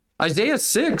 Isaiah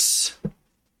 6.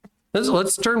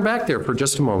 Let's turn back there for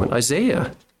just a moment.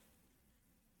 Isaiah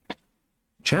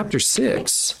chapter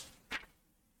 6.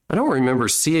 I don't remember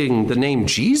seeing the name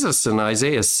Jesus in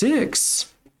Isaiah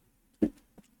 6.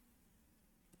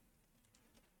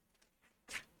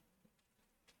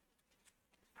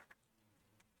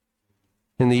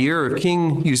 In the year of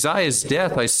King Uzziah's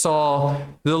death, I saw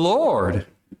the Lord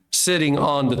sitting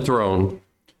on the throne,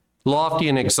 lofty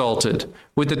and exalted,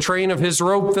 with the train of his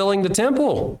robe filling the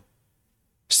temple.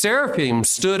 Seraphim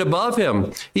stood above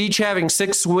him, each having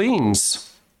 6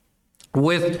 wings.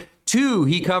 With 2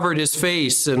 he covered his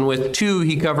face, and with 2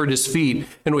 he covered his feet,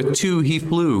 and with 2 he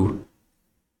flew.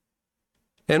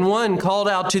 And one called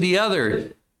out to the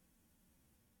other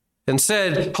and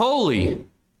said, Holy,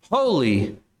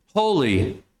 holy,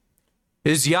 holy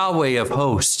is Yahweh of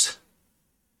hosts.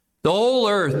 The whole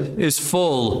earth is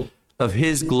full of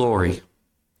his glory.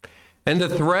 And the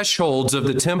thresholds of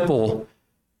the temple,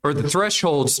 or the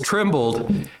thresholds,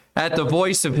 trembled at the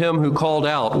voice of him who called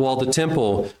out, while the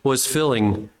temple was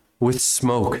filling with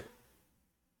smoke.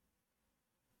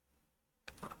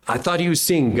 I thought he was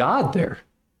seeing God there.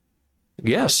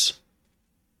 Yes.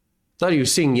 I thought he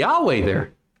was seeing Yahweh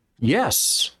there.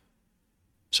 Yes.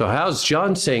 So how's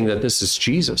John saying that this is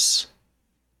Jesus?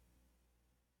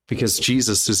 Because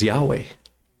Jesus is Yahweh.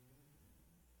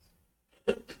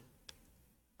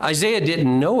 Isaiah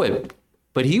didn't know it,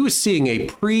 but he was seeing a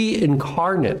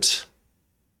pre-incarnate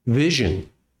vision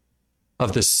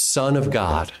of the Son of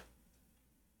God,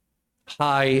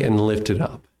 high and lifted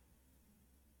up.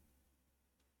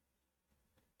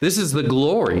 This is the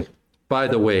glory, by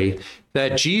the way,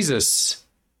 that Jesus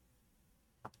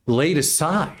laid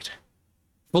aside.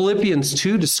 Philippians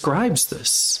 2 describes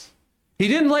this. He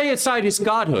didn't lay aside his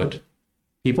godhood.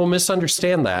 People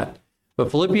misunderstand that.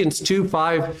 But Philippians 2,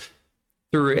 5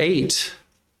 through 8,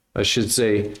 I should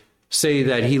say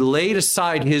that he laid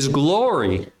aside his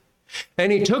glory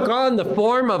and he took on the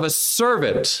form of a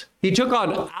servant. He took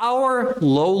on our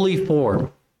lowly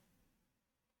form.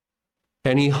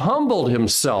 And he humbled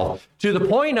himself to the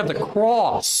point of the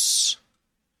cross,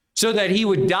 so that he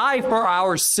would die for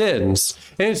our sins.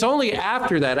 And it's only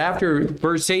after that, after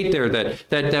verse 8 there,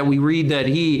 that we read that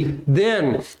he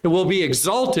then will be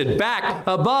exalted back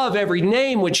above every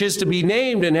name which is to be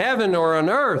named in heaven or on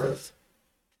earth.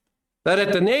 That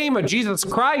at the name of Jesus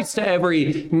Christ,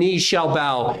 every knee shall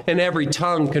bow and every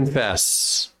tongue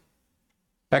confess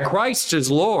that Christ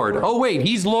is Lord. Oh, wait,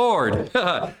 he's Lord.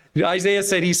 Isaiah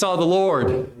said he saw the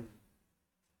Lord.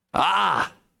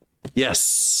 Ah,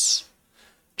 yes.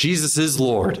 Jesus is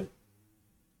Lord.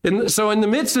 And so in the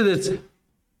midst of this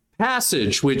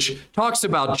passage, which talks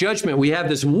about judgment, we have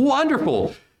this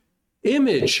wonderful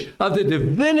image of the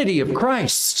divinity of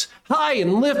Christ, high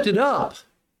and lifted up.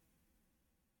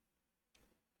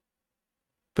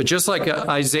 But just like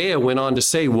Isaiah went on to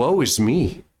say, woe is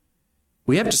me,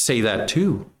 we have to say that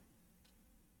too.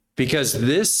 Because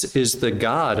this is the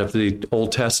God of the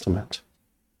Old Testament.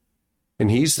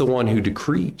 And he's the one who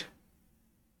decreed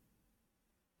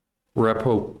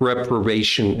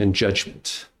reprobation and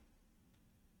judgment.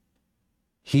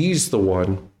 He's the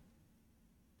one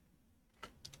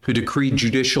who decreed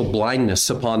judicial blindness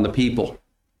upon the people.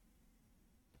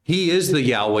 He is the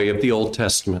Yahweh of the Old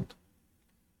Testament.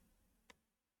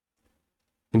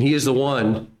 And he is the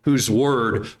one whose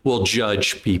word will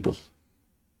judge people.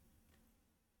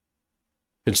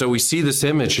 And so we see this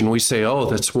image and we say, oh,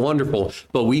 that's wonderful,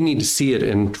 but we need to see it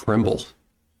and tremble.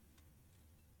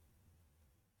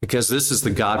 Because this is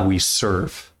the God we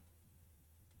serve.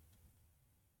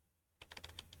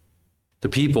 The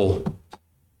people,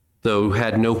 though,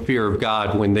 had no fear of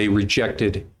God when they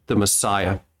rejected the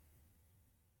Messiah.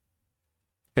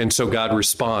 And so God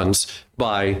responds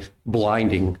by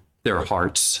blinding their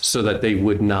hearts so that they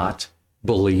would not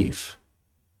believe.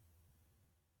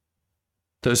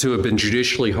 Those who have been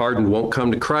judicially hardened won't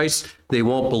come to Christ. They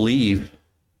won't believe.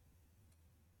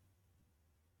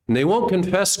 And they won't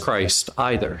confess Christ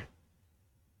either.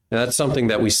 And that's something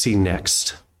that we see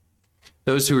next.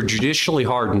 Those who are judicially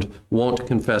hardened won't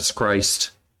confess Christ.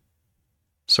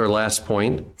 So our last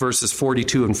point, verses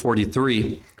 42 and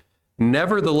 43.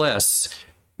 Nevertheless,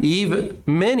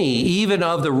 many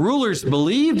of the rulers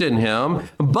believed in him,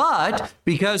 but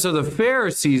because of the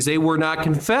Pharisees, they were not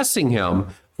confessing him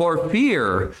for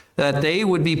fear that they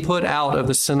would be put out of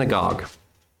the synagogue.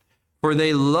 for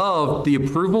they loved the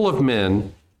approval of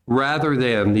men rather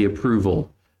than the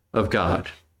approval of God.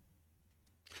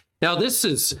 Now, this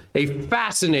is a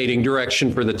fascinating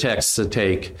direction for the text to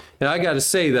take. And I got to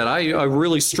say that I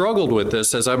really struggled with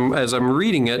this as I'm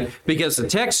reading it, because the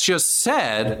text just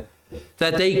said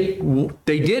that they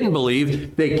didn't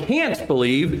believe, they can't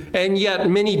believe, and yet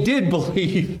many did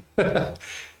believe.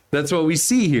 That's what we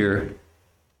see here.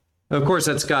 Of course,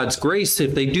 that's God's grace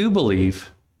if they do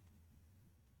believe.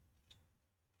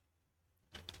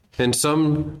 And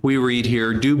some, we read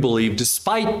here, do believe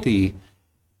despite the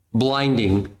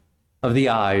blinding of the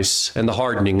eyes and the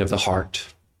hardening of the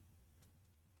heart.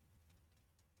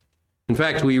 In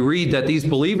fact, we read that these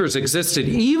believers existed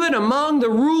even among the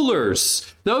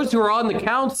rulers, those who are on the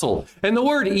council. And the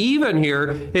word even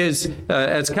here is,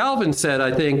 as Calvin said,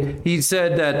 I think, he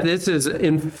said that this is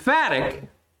emphatic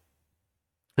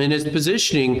in his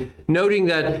positioning, noting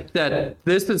that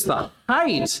this is the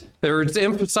height, or it's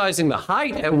emphasizing the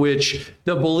height at which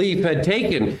the belief had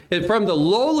taken. And from the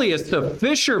lowliest of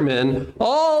fishermen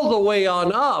all the way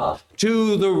on up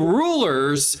to the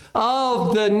rulers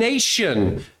of the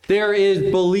nation, there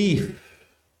is belief.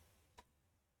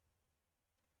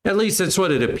 At least that's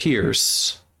what it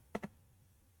appears.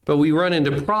 But we run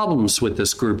into problems with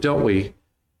this group, don't we?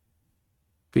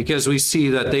 Because we see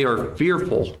that they are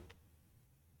fearful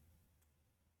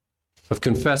of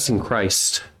confessing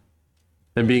Christ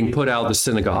and being put out of the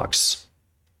synagogues.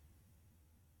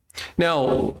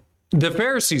 Now, the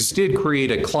Pharisees did create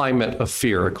a climate of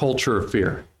fear, a culture of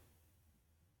fear.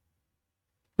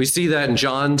 We see that in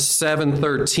John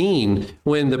 7:13,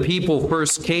 when the people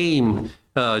first came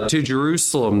to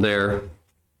Jerusalem there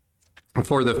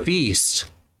for the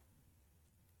feast.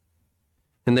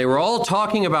 And they were all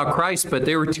talking about Christ, but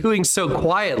they were doing so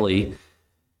quietly.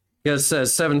 As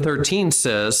 7:13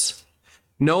 says,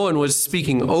 no one was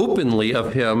speaking openly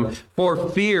of him for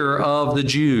fear of the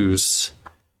Jews.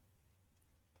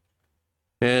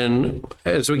 And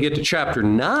as we get to chapter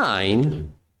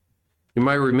 9, you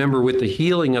might remember with the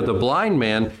healing of the blind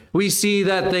man, we see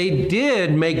that they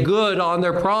did make good on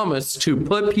their promise to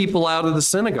put people out of the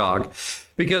synagogue,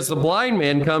 because the blind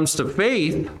man comes to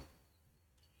faith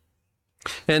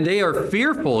and they are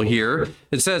fearful here.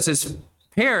 It says his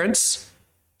parents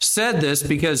said this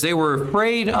because they were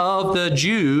afraid of the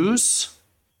Jews.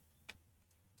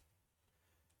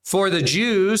 For the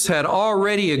Jews had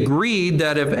already agreed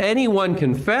that if anyone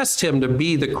confessed him to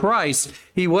be the Christ,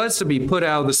 he was to be put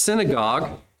out of the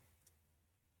synagogue.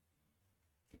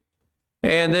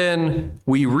 And then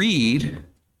we read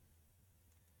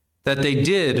that they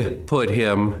did put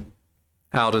him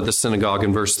out of the synagogue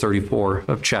in verse 34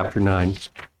 of chapter 9.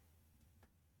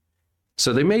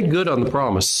 So they made good on the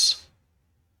promise.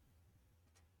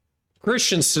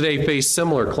 Christians today face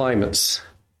similar climates.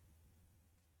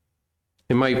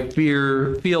 They might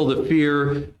feel the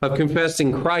fear of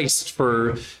confessing Christ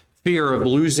for fear of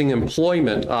losing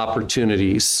employment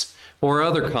opportunities or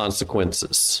other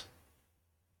consequences.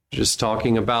 Just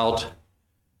talking about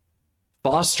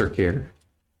foster care.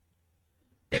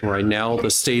 Right now,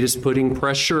 the state is putting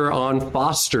pressure on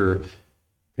foster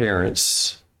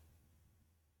parents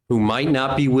who might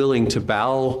not be willing to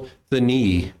bow the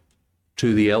knee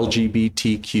to the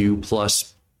LGBTQ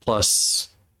plus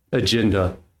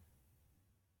agenda.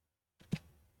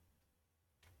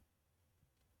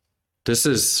 This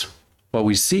is what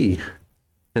we see,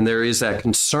 and there is that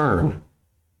concern.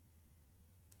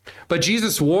 But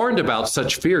Jesus warned about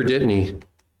such fear, didn't he?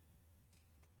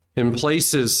 In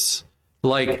places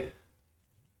like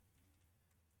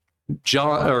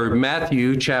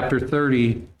Matthew chapter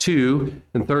 32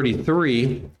 and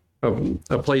 33,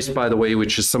 a place, by the way,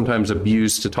 which is sometimes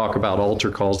abused to talk about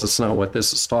altar calls. That's not what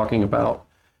this is talking about.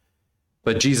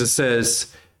 But Jesus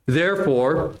says,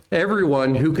 therefore,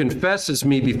 everyone who confesses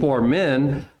me before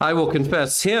men, I will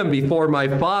confess him before my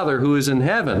Father who is in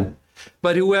heaven.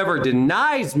 But whoever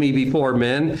denies me before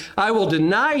men, I will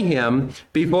deny him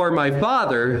before my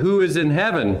Father who is in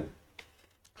heaven.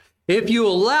 If you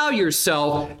allow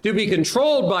yourself to be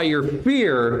controlled by your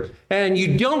fear and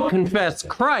you don't confess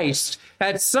Christ,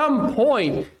 at some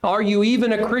point, are you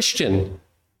even a Christian?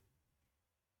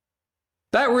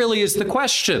 That really is the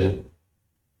question.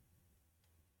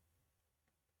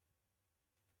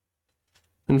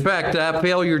 In fact, that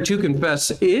failure to confess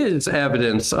is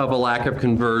evidence of a lack of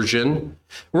conversion.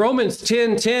 Romans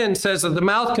 10:10 says that the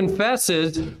mouth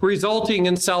confesses, resulting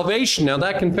in salvation. Now,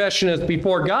 that confession is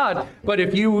before God, but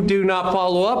if you do not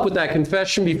follow up with that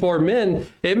confession before men,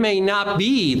 it may not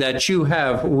be that you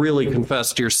have really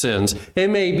confessed your sins. It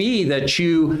may be that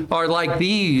you are like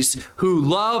these who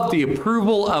love the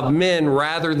approval of men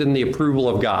rather than the approval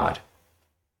of God.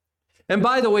 And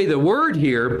by the way, the word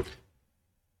here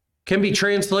can be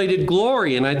translated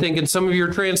glory. And I think in some of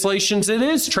your translations, it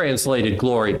is translated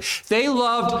glory. They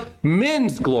loved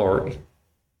men's glory,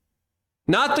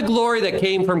 not the glory that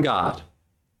came from God.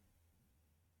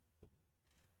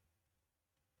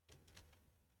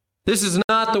 This is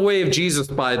not the way of Jesus,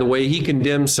 by the way. He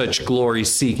condemned such glory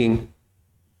seeking.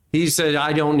 He said,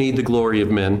 I don't need the glory of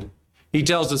men. He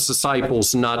tells his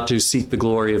disciples not to seek the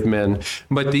glory of men,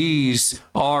 but these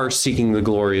are seeking the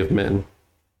glory of men.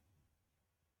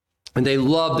 And they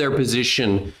love their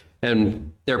position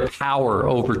and their power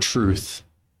over truth.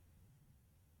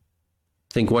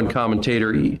 I think one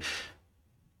commentator,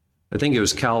 I think it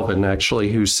was Calvin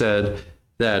actually, who said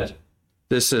that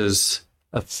this is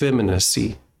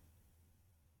effeminacy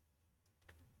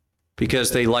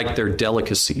because they like their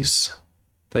delicacies.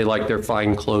 They like their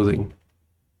fine clothing.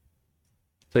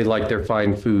 They like their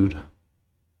fine food.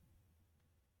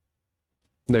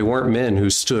 They weren't men who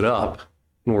stood up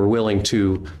and were willing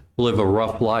to live a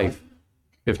rough life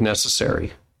if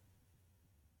necessary.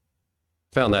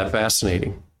 Found that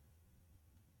fascinating.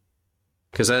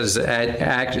 Because that is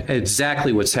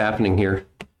exactly what's happening here.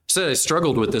 So I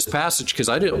struggled with this passage because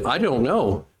I don't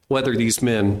know whether these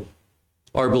men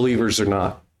are believers or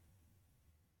not.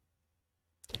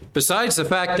 Besides the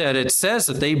fact that it says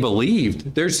that they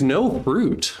believed, there's no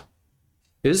fruit,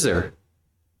 is there?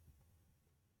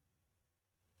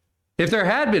 If there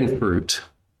had been fruit,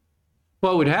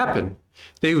 what would happen?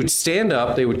 They would stand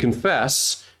up, they would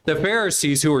confess. The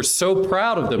Pharisees, who were so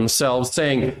proud of themselves,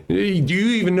 saying, do you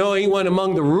even know anyone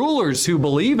among the rulers who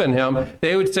believe in him?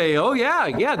 They would say, oh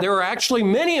yeah, there are actually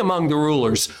many among the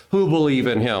rulers who believe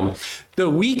in him. The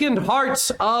weakened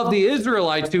hearts of the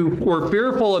Israelites who were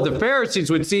fearful of the Pharisees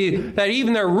would see that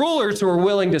even their rulers were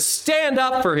willing to stand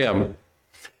up for him.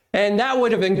 And that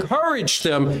would have encouraged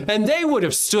them, and they would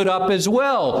have stood up as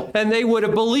well, and they would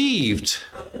have believed.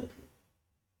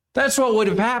 That's what would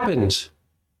have happened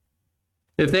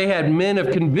if they had men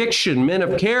of conviction, men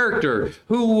of character,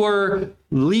 who were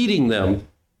leading them.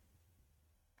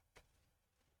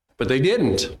 But they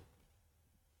didn't.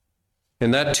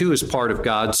 And that too is part of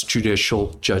God's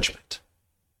judicial judgment.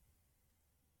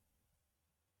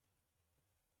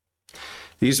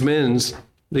 These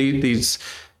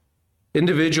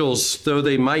individuals, though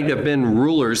they might have been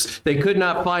rulers, they could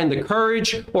not find the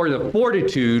courage or the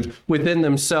fortitude within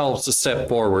themselves to step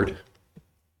forward.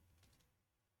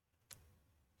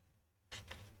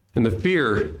 And the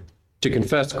fear to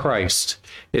confess Christ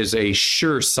is a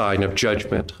sure sign of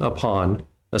judgment upon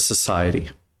a society.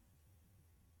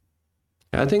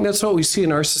 And I think that's what we see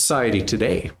in our society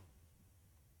today.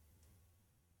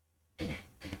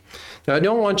 Now, I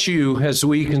don't want you, as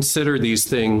we consider these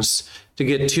things, to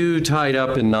get too tied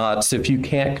up in knots if you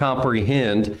can't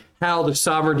comprehend how the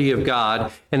sovereignty of God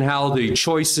and how the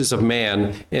choices of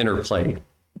man interplay.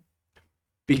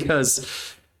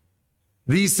 Because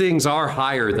these things are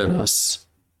higher than us.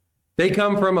 They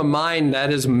come from a mind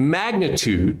that is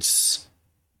magnitudes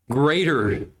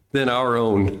greater than our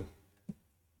own.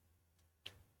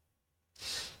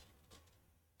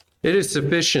 It is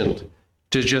sufficient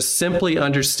to just simply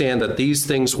understand that these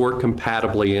things work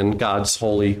compatibly in God's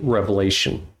holy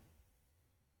revelation,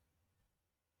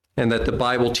 and that the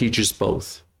Bible teaches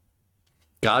both.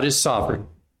 God is sovereign,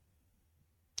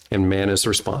 and man is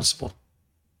responsible.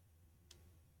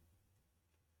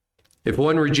 If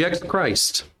one rejects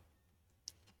Christ,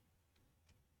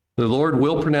 the Lord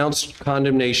will pronounce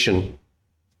condemnation.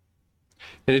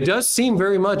 And it does seem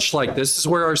very much like this is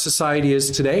where our society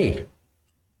is today,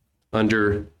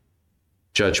 under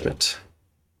judgment.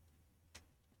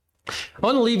 I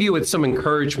want to leave you with some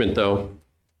encouragement, though.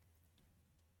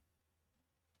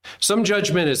 Some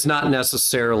judgment is not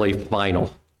necessarily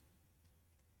final.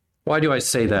 Why do I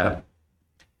say that?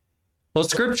 Well,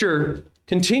 Scripture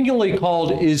continually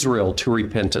called Israel to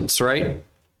repentance, right?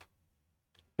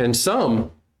 And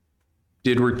some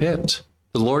did repent.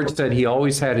 The Lord said he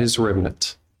always had his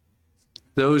remnant,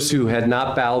 those who had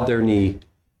not bowed their knee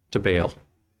to Baal.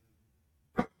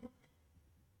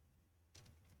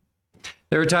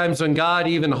 There are times when God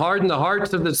even hardened the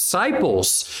hearts of the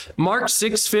disciples. Mark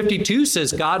 6:52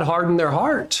 says God hardened their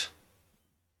heart.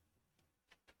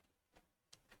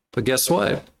 But guess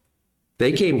what?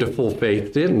 They came to full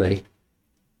faith, didn't they?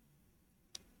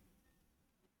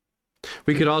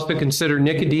 We could also consider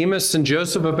Nicodemus and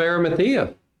Joseph of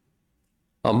Arimathea.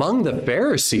 Among the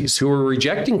Pharisees who were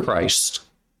rejecting Christ,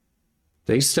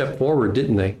 they stepped forward,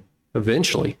 didn't they?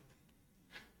 Eventually.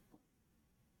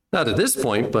 Not at this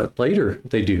point, but later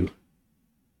they do.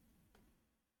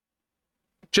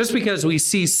 Just because we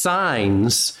see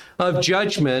signs of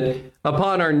judgment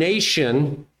upon our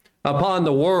nation upon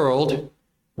the world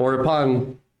or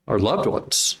upon our loved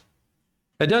ones.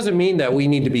 That doesn't mean that we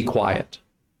need to be quiet.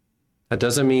 That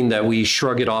doesn't mean that we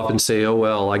shrug it off and say, oh,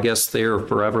 well, I guess they're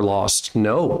forever lost.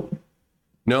 No.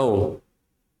 The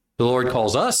Lord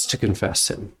calls us to confess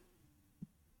him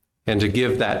and to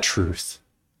give that truth.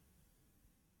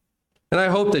 And I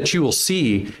hope that you will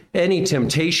see any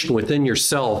temptation within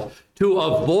yourself to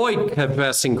avoid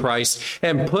confessing Christ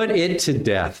and put it to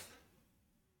death.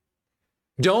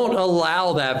 Don't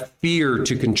allow that fear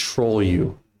to control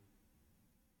you.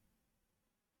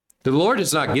 The Lord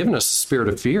has not given us a spirit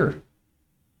of fear.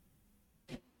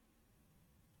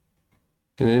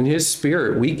 And in his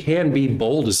spirit, we can be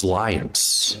bold as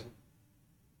lions.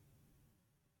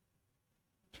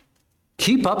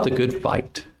 Keep up the good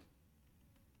fight.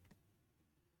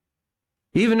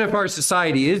 Even if our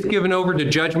society is given over to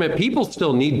judgment, people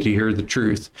still need to hear the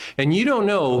truth. And you don't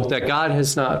know that God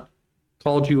has not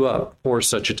called you up for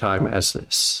such a time as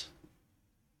this.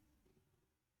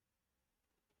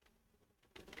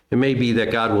 It may be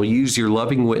that God will use your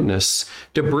loving witness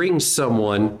to bring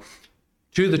someone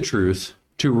to the truth,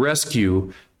 to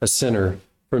rescue a sinner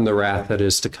from the wrath that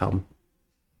is to come.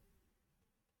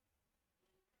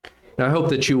 And I hope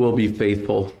that you will be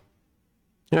faithful.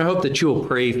 And I hope that you will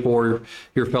pray for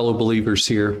your fellow believers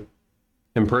here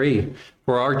and pray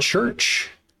for our church,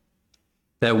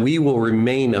 that we will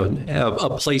remain a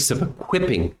place of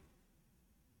equipping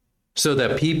so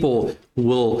that people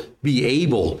will be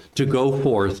able to go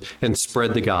forth and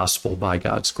spread the gospel by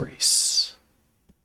God's grace.